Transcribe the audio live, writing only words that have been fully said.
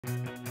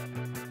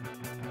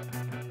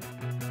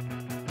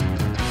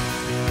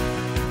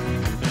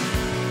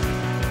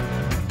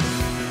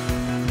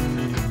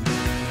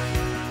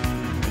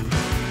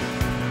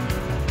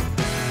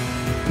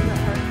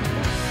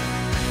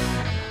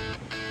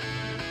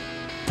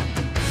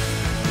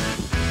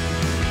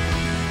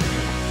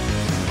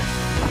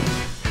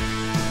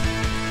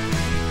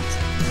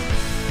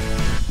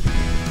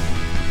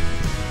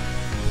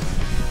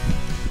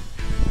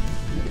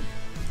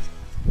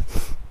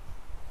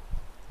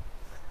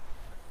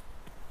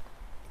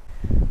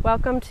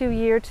Welcome to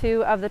year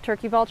 2 of the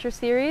Turkey Vulture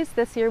series.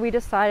 This year we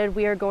decided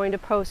we are going to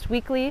post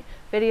weekly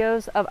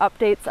videos of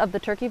updates of the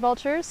turkey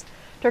vultures.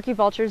 Turkey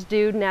vultures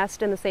do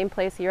nest in the same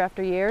place year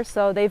after year,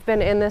 so they've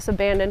been in this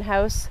abandoned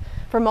house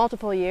for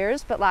multiple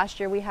years, but last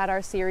year we had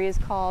our series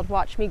called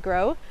Watch Me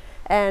Grow,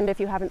 and if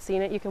you haven't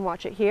seen it you can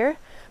watch it here.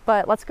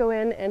 But let's go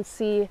in and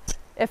see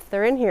if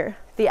they're in here.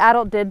 The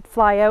adult did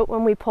fly out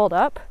when we pulled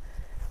up,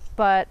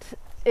 but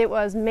it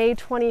was May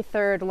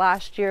 23rd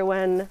last year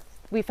when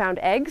we found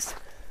eggs.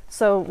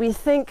 So we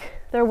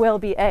think there will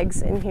be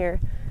eggs in here.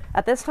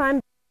 At this time,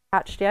 they're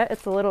not hatched yet.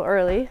 It's a little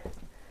early,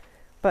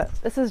 but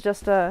this is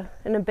just an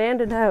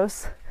abandoned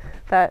house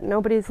that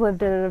nobody's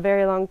lived in a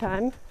very long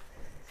time.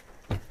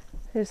 You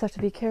just have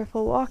to be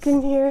careful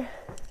walking here.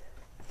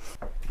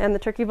 And the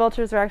turkey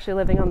vultures are actually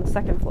living on the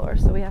second floor,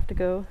 so we have to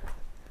go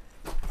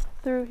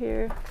through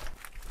here.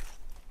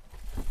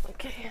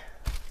 Okay.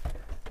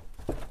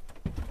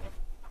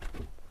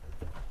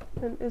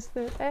 And is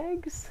there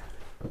eggs?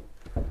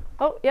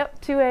 Oh, yep,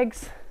 2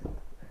 eggs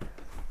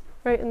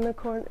right in the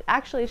corner.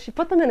 Actually, she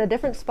put them in a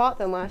different spot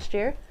than last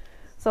year.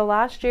 So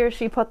last year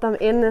she put them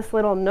in this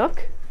little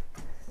nook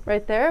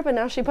right there, but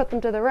now she put them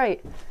to the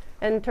right.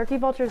 And turkey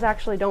vultures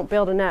actually don't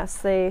build a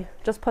nest. They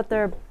just put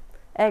their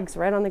eggs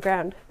right on the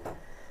ground.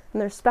 And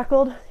they're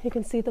speckled. You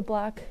can see the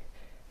black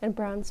and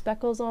brown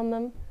speckles on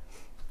them.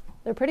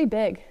 They're pretty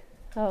big.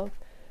 I'll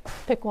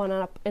pick one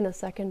up in a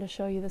second to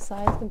show you the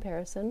size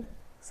comparison.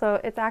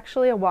 So it's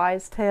actually a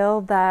wise tale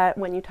that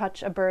when you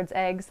touch a bird's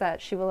eggs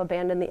that she will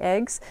abandon the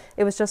eggs.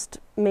 It was just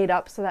made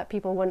up so that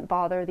people wouldn't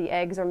bother the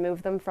eggs or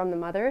move them from the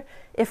mother.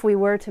 If we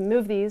were to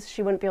move these,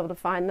 she wouldn't be able to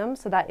find them,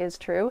 so that is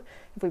true.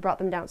 If we brought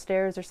them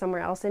downstairs or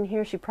somewhere else in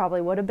here, she probably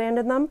would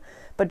abandon them,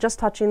 but just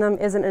touching them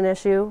isn't an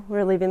issue.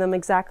 We're leaving them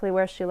exactly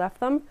where she left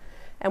them,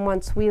 and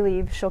once we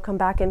leave, she'll come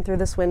back in through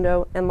this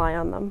window and lie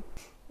on them.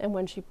 And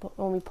when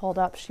we pulled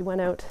up, she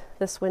went out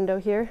this window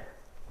here.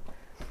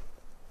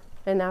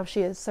 And now she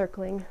is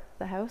circling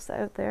the house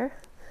out there.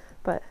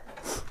 But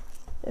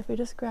if we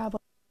just grab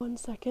 1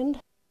 second,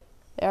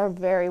 they are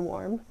very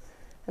warm.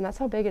 And that's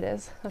how big it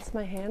is. That's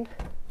my hand.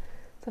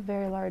 It's a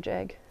very large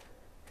egg.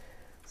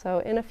 So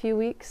in a few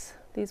weeks,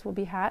 these will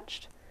be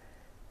hatched.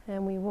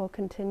 And we will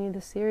continue the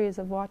series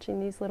of watching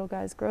these little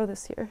guys grow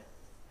this year.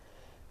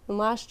 And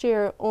last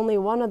year, only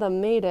one of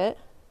them made it.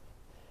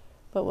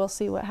 But we'll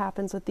see what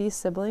happens with these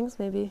siblings.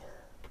 Maybe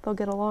they'll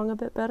get along a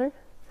bit better.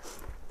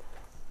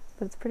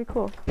 But it's pretty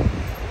cool.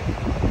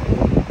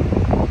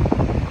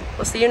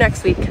 We'll see you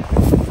next week.